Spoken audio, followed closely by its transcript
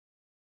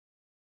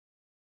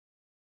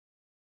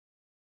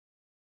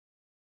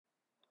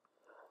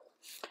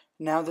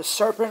Now the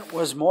serpent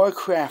was more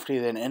crafty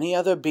than any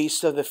other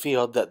beast of the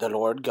field that the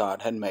Lord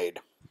God had made.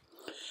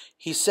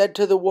 He said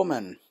to the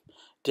woman,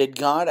 "Did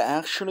God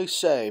actually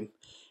say,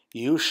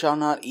 'You shall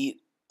not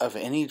eat of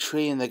any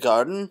tree in the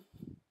garden'?"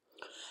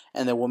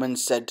 And the woman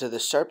said to the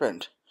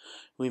serpent,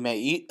 "We may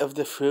eat of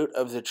the fruit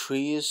of the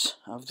trees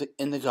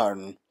in the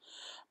garden.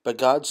 But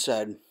God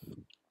said,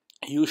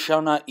 'You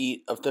shall not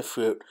eat of the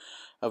fruit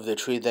of the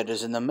tree that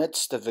is in the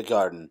midst of the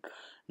garden,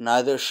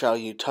 neither shall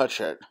you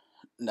touch it,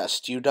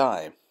 lest you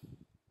die.'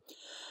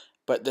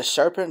 But the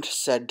serpent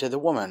said to the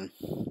woman,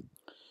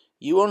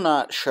 'You will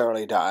not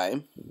surely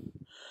die,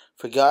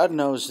 for God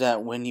knows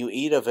that when you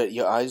eat of it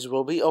your eyes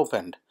will be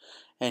opened,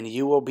 and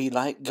you will be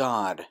like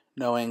God,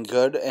 knowing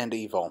good and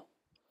evil.'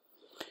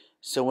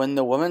 So when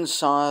the woman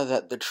saw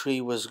that the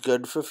tree was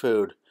good for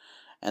food,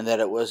 and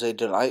that it was a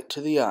delight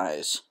to the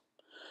eyes,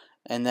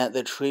 and that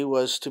the tree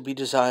was to be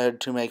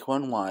desired to make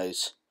one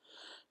wise,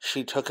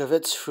 she took of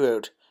its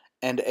fruit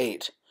and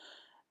ate,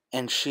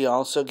 and she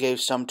also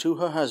gave some to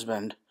her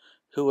husband,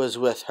 who was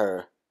with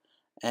her,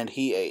 and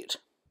he ate.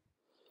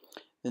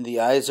 Then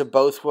the eyes of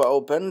both were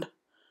opened,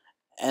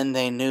 and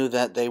they knew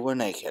that they were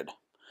naked.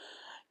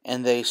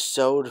 And they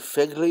sewed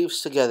fig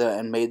leaves together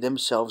and made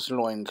themselves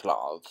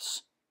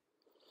loincloths.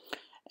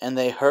 And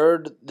they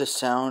heard the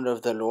sound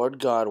of the Lord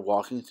God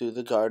walking through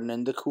the garden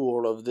in the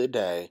cool of the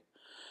day.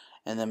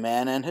 And the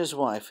man and his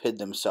wife hid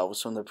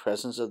themselves from the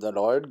presence of the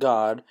Lord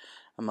God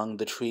among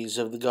the trees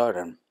of the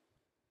garden.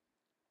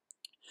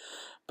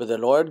 But the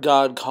Lord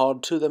God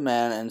called to the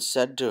man and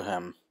said to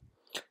him,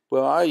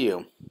 "Where are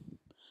you?"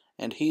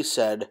 And he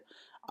said,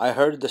 "I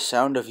heard the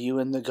sound of you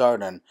in the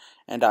garden,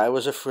 and I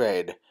was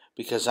afraid,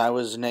 because I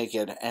was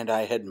naked, and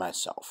I hid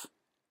myself."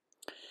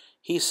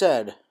 He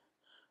said,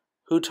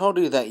 "Who told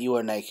you that you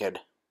were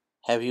naked?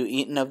 Have you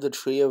eaten of the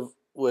tree of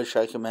which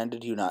I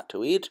commanded you not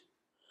to eat?"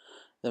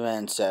 The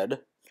man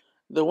said,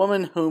 "The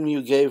woman whom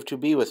you gave to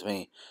be with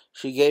me,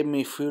 she gave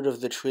me fruit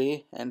of the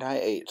tree, and I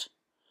ate."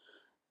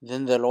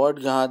 Then the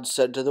Lord God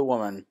said to the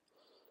woman,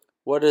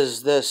 "What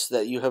is this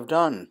that you have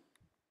done?"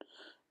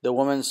 The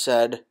woman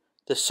said,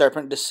 "The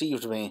serpent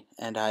deceived me,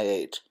 and I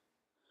ate."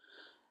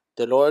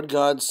 The Lord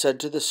God said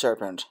to the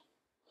serpent,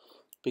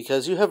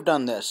 "Because you have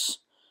done this,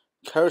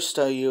 cursed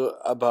are you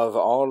above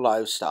all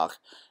livestock,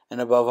 and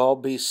above all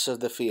beasts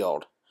of the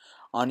field.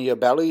 On your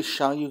belly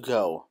shall you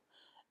go,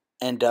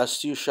 and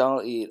dust you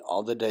shall eat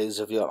all the days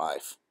of your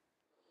life.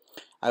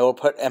 I will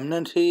put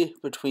enmity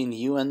between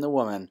you and the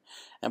woman,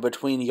 and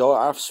between your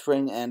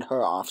offspring and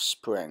her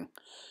offspring.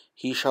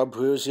 He shall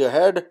bruise your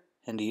head,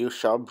 and you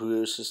shall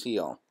bruise his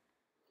heel."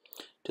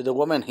 To the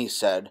woman he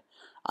said,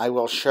 "I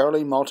will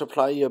surely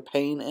multiply your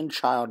pain in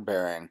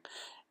childbearing.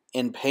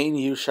 In pain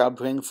you shall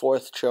bring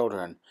forth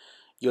children.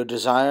 Your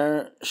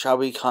desire shall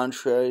be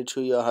contrary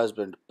to your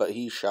husband, but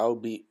he shall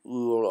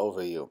rule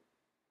over you."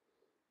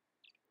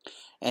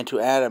 And to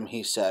Adam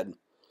he said,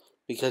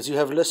 "Because you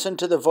have listened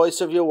to the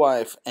voice of your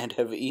wife, and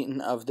have eaten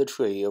of the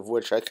tree of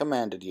which I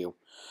commanded you,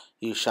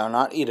 you shall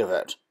not eat of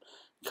it.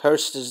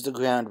 Cursed is the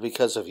ground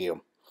because of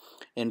you.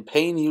 In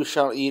pain you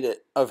shall eat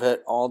of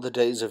it all the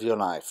days of your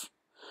life.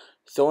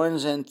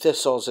 Thorns and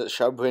thistles it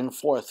shall bring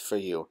forth for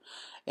you,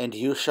 and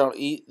you shall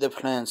eat the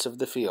plants of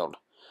the field.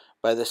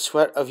 By the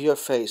sweat of your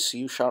face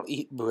you shall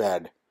eat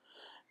bread,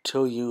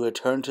 till you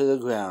return to the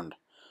ground,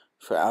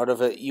 for out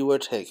of it you were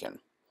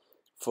taken.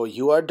 For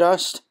you are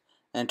dust,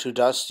 and to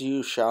dust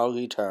you shall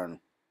return."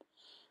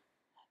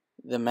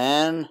 The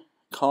man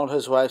called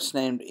his wife's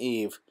name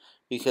Eve,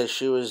 because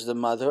she was the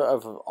mother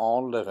of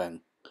all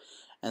living.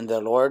 And the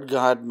Lord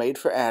God made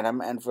for Adam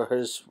and for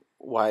his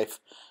wife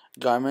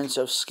garments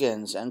of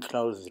skins, and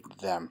clothed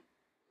them.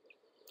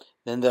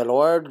 Then the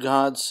Lord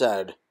God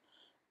said,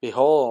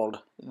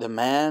 "Behold, the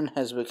man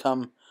has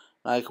become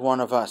like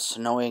one of us,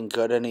 knowing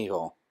good and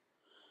evil.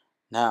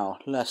 Now,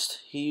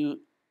 lest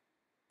he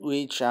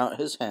reach out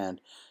his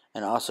hand,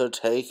 and also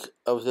take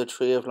of the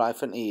tree of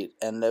life and eat,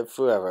 and live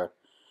forever."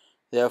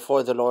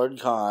 Therefore the Lord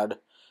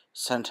God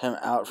sent him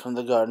out from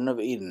the Garden of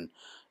Eden,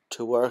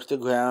 to work the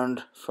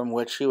ground from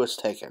which he was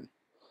taken.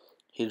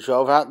 He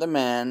drove out the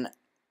man,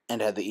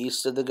 and at the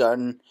east of the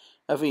Garden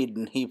of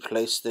Eden he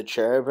placed the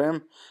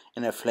cherubim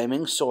and a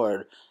flaming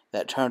sword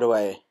that turned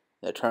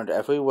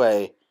every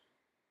way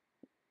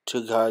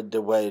to guard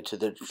the way to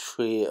the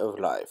tree of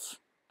life.